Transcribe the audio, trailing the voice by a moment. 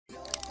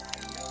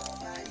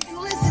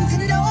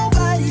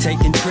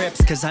taking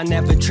trips, cause I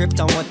never tripped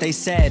on what they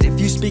said.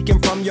 If you speaking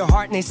from your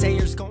heart,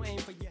 naysayers gon' aim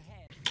for your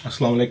head.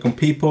 Assalamu alaikum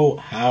people,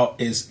 how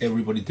is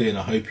everybody doing?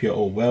 I hope you're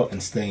all well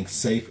and staying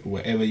safe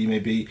wherever you may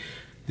be.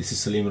 This is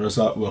Salim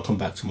Raza. Welcome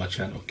back to my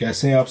channel.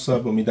 कैसे हैं आप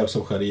सब? उम्मीद आप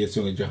सब खैरियत से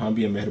होंगे। जहाँ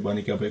भी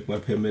मेहरबानी का एक बार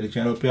फिर मेरे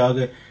चैनल पे आ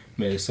गए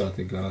मेरे साथ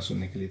एक गाना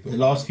सुनने के लिए। The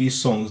last few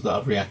songs that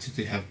I've reacted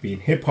to have been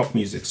hip hop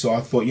music, so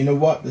I thought, you know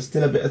what, there's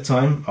still a bit of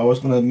time. I was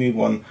gonna move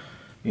on,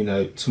 you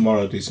know,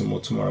 tomorrow, do some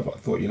more tomorrow, but I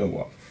thought, you know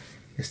what,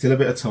 there's still a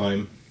bit of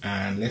time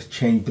and let's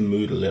change the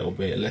mood a little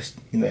bit. Let's,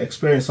 you know,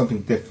 experience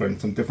something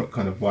different, some different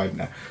kind of vibe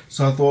now.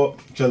 So I thought,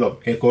 चलो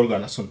एक और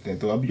गाना सुनते हैं।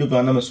 तो अब जो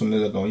गाना मैं सुनने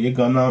लगा हूँ, ये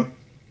गाना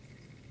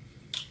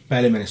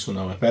पहले मैंने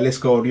सुना हुआ है। पहले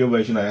इसका ऑडियो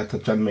वर्जन आया था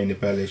चंद महीने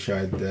पहले,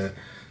 शायद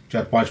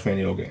 4-5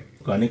 महीने हो गए।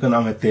 गाने का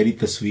नाम है तेरी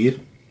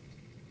तस्वीर,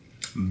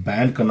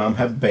 बैंड का नाम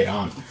है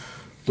बयान।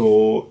 तो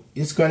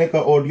इस गाने का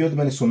ऑडियो तो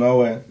मैंने सुना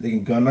हुआ है,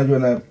 लेकिन गाना जो है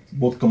ना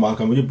बहुत कमाल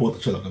का, मुझे बहुत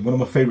अच्छा लगा। One of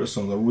my favorite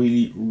songs. I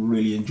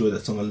really enjoyed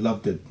that song. I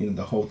loved it. You know,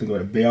 the whole thing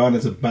about it. Bayaan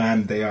as a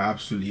band, they are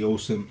absolutely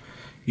awesome.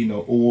 You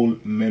know, all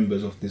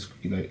members of this,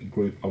 you know,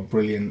 group are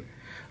brilliant.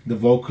 The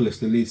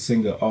vocalist, the lead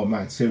singer, oh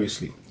man,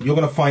 seriously, you're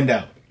gonna find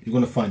out. You're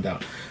gonna find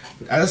out.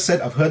 As I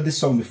said, I've heard this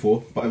song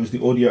before, but it was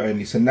the audio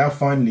only. So now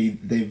finally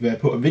they've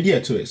put a video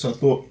to it. So I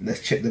thought,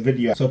 let's check the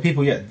video out. So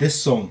people, yeah, this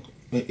song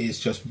is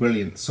just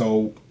brilliant.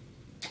 So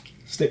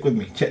stick with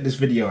me, check this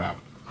video out.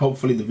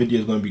 Hopefully the video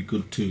is going to be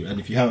good too. And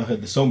if you haven't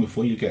heard the song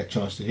before, you get a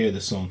chance to hear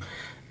the song.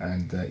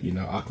 And you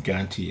know, I can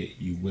guarantee it,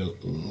 you will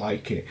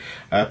like it.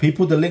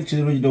 People, the link to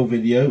the original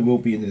video will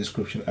be in the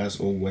description as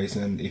always.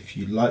 And if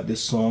you like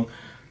this song,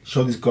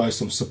 show these guys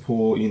some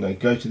support. You know,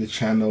 go to the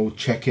channel,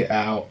 check it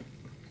out,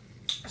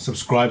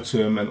 subscribe to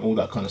them and all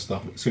that kind of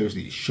stuff.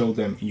 Seriously, show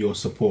them your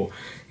support.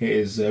 It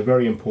is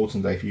very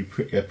important that if you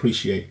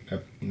appreciate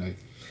you know,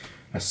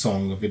 a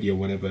song, a video,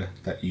 whatever,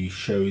 that you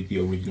show the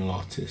original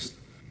artist.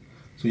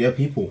 So yeah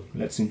people,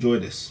 let's enjoy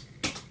this.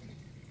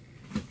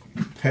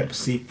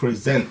 Pepsi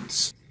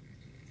presents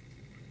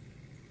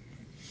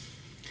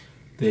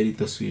Teri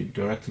Tasveer,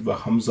 directed by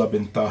Hamza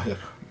bin Tahir.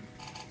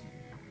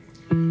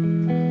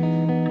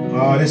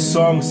 Oh, this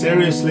song,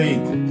 seriously.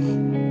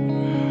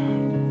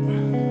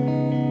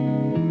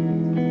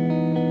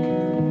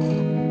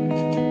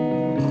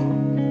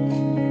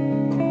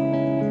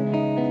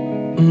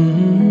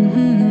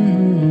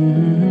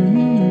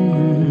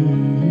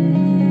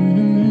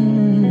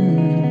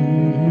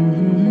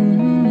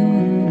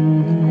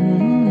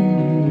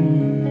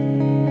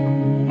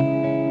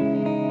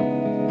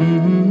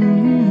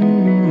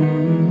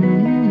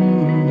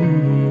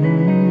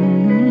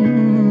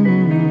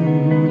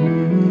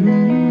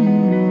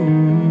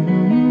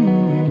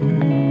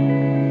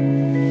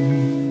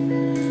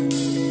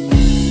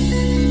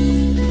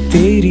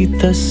 तेरी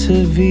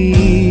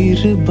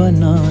तस्वीर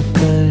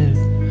बनाकर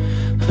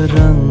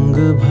रंग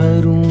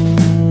भरूं,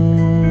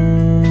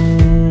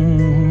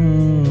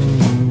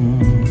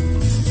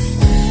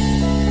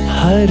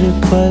 हर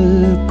पल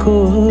को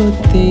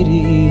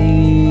तेरी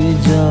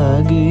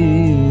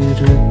जागीर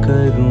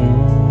करूं।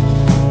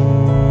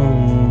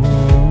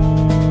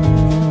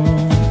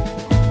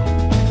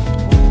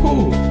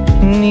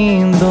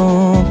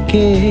 नींदों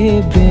के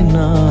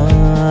बिना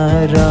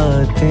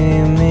रातें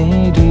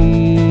मेरी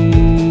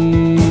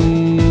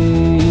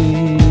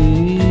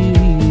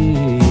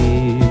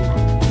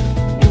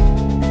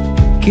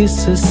किस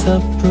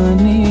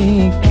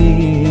सपने की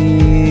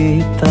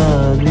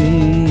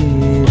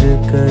ताबीर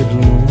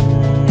करूं।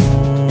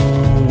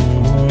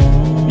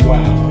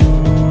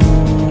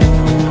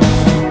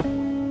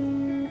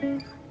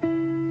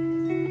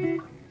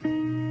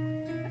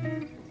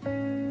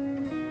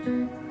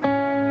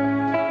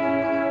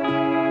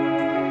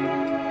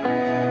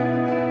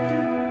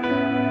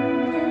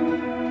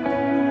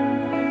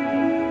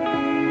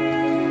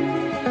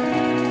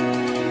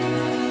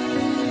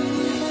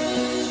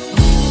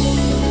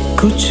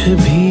 कुछ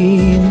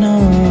भी ना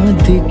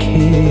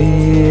दिखे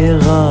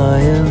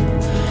गायब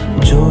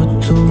जो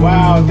तू।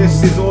 Wow, this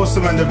is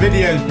awesome and the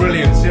video is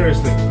brilliant,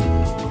 seriously.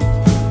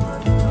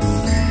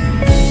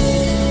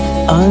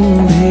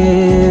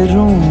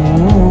 अंधेरों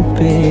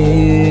पे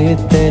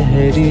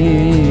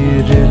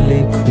तहरीर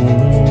लिखूं,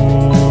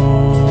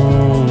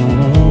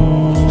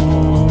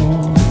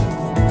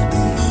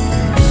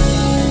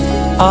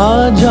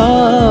 आ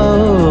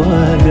जाओ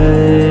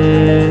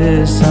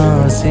अगर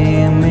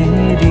सांसें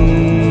मेरी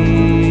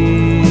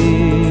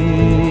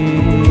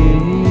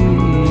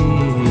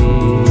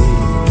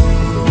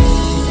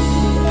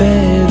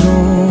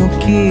पैरों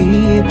की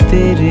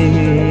तेरे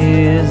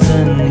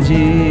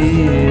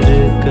जंजीर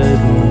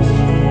करूं।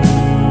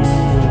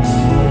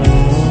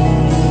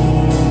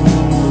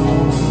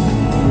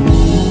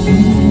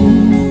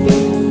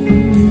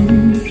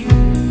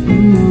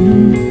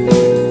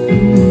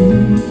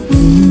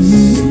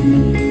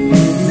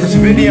 This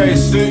video is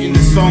suiting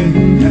the song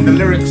and the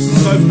lyrics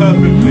so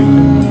perfectly.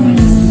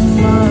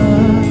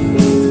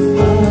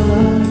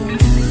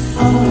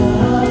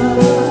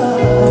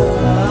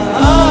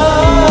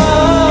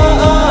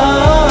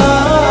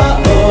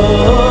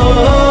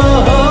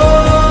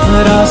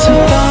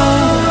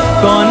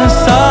 कौन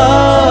सा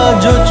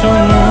जो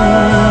चुनूं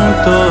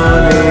तो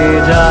ले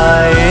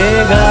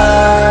जाएगा।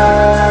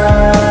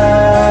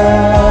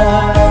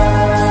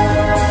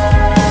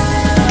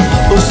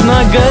 उस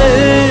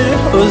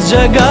नगर उस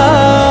जगह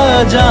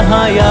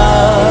जहाँ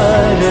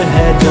यार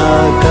है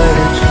जाकर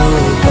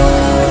छुपा।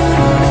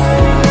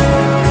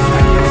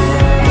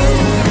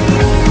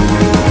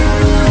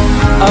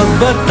 अब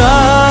बता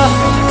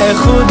ए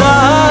खुदा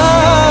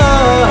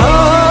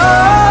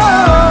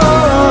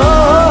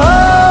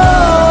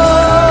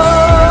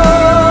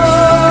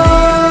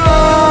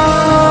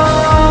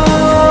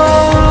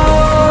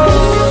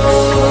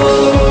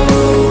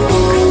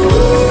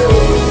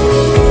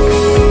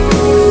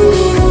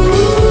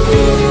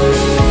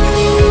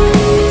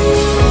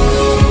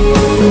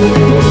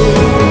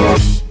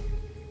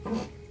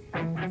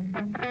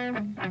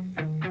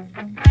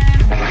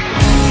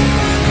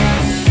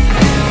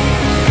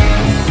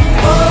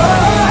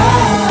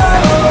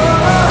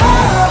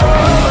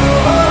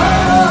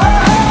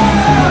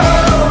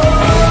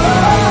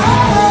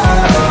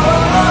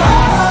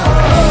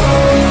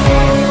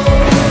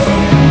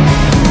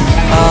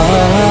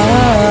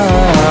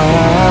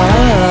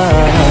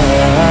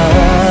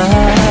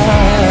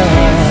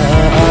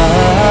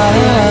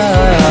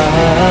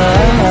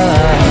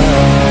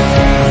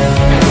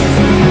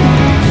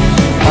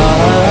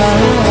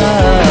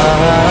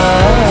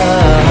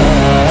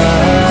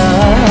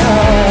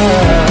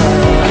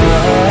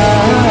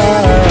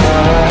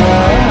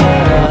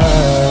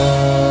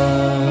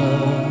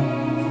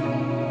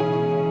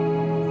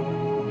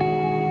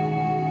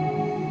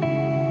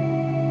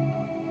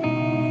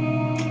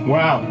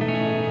Wow.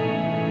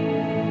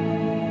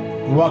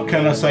 What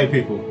can I say,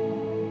 people?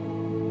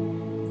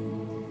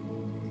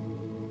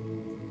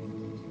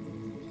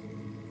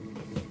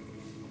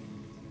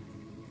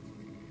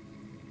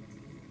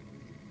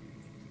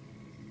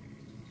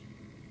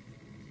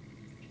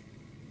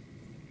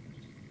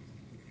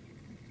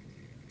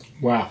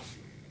 Wow.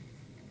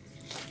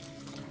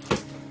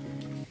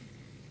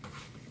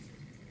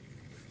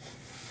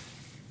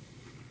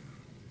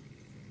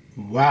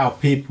 Wow,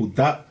 people,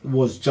 that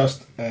was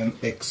just an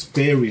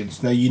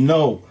experience. Now, you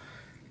know,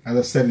 as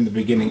I said in the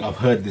beginning, I've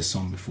heard this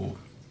song before,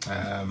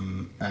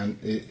 and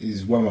it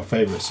is one of my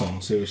favorite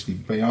songs. Seriously,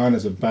 Bayaan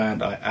as a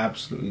band, I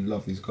absolutely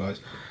love these guys.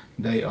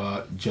 They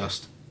are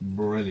just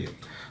brilliant.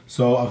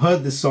 So I've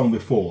heard this song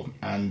before,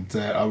 and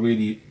I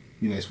really,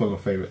 you know, it's one of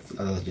my favorites,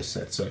 as I just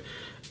said. So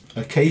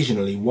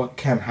occasionally what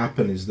can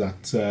happen is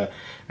that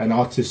an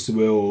artist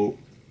will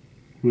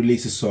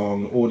release a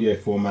song, audio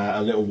format,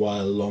 a little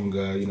while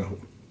longer, you know,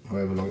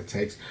 however long it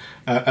takes,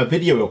 a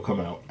video will come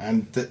out,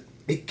 and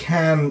it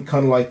can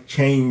kind of like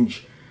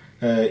change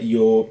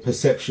your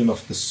perception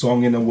of the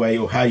song in a way,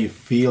 or how you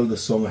feel the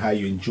song, or how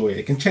you enjoy it.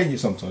 It can change it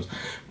sometimes.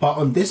 But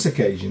on this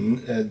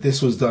occasion,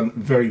 this was done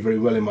very, very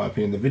well in my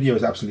opinion. The video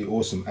is absolutely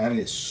awesome, and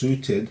it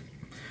suited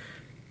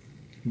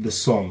the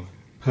song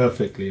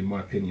perfectly in my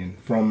opinion.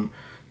 From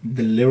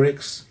the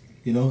lyrics,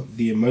 you know,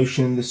 the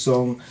emotion in the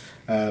song,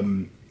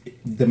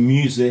 the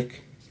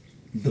music,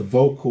 the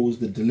vocals,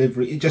 the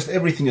delivery, it just,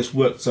 everything just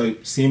worked so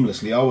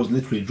seamlessly. I was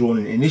literally drawn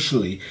in.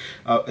 Initially,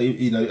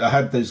 you know, I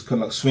had those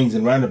kind of like swings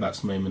and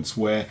roundabouts moments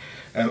where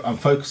I'm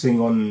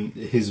focusing on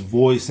his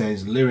voice and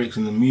his lyrics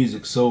and the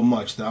music so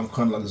much that I'm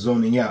kind of like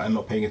zoning out and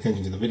not paying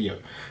attention to the video.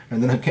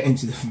 And then I get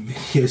into the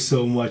video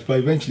so much, but I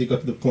eventually got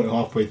to the point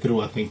halfway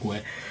through, I think,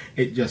 where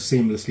it just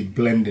seamlessly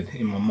blended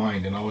in my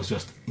mind, and I was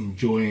just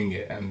enjoying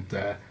it. And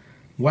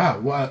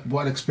wow,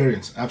 what an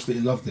experience.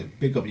 Absolutely loved it.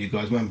 Big up you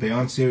guys, man.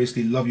 Bayaan,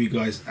 seriously love you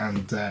guys,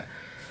 and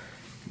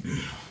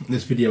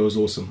this video was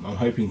awesome. I'm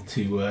hoping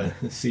to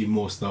see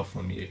more stuff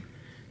from you,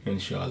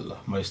 inshallah.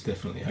 Most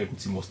definitely hoping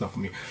to see more stuff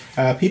from you.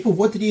 People,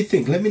 what did you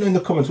think? Let me know in the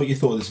comments what you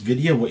thought of this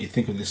video, what you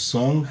think of this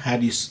song.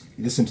 Had you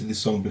listened to this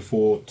song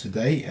before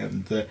today?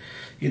 And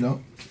you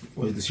know,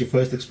 was this your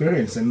first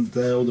experience? And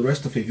all the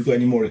rest of it. If you've got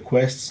any more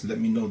requests, let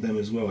me know them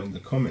as well in the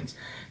comments.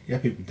 Yeah,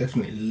 people,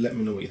 definitely let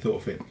me know what you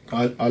thought of it.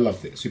 I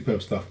loved it.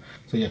 Superb stuff.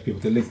 So yeah, people,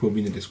 the link will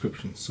be in the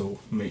description, so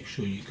make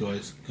sure you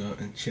guys go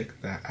and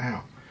check that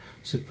out.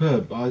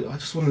 Superb. I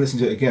just want to listen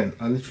to it again.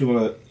 I literally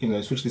want to, you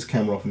know, switch this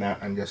camera off now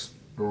and just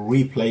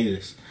replay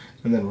this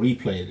and then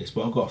replay this.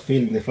 But I've got a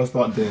feeling if I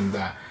start doing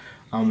that,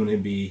 I'm going to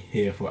be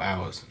here for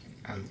hours.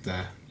 And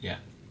yeah,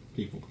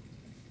 people,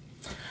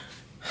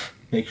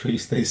 make sure you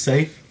stay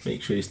safe,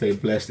 make sure you stay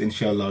blessed.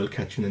 Inshallah, I'll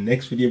catch you in the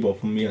next video. But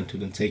from me, until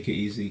then, take it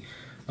easy.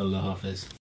 Allah Hafiz.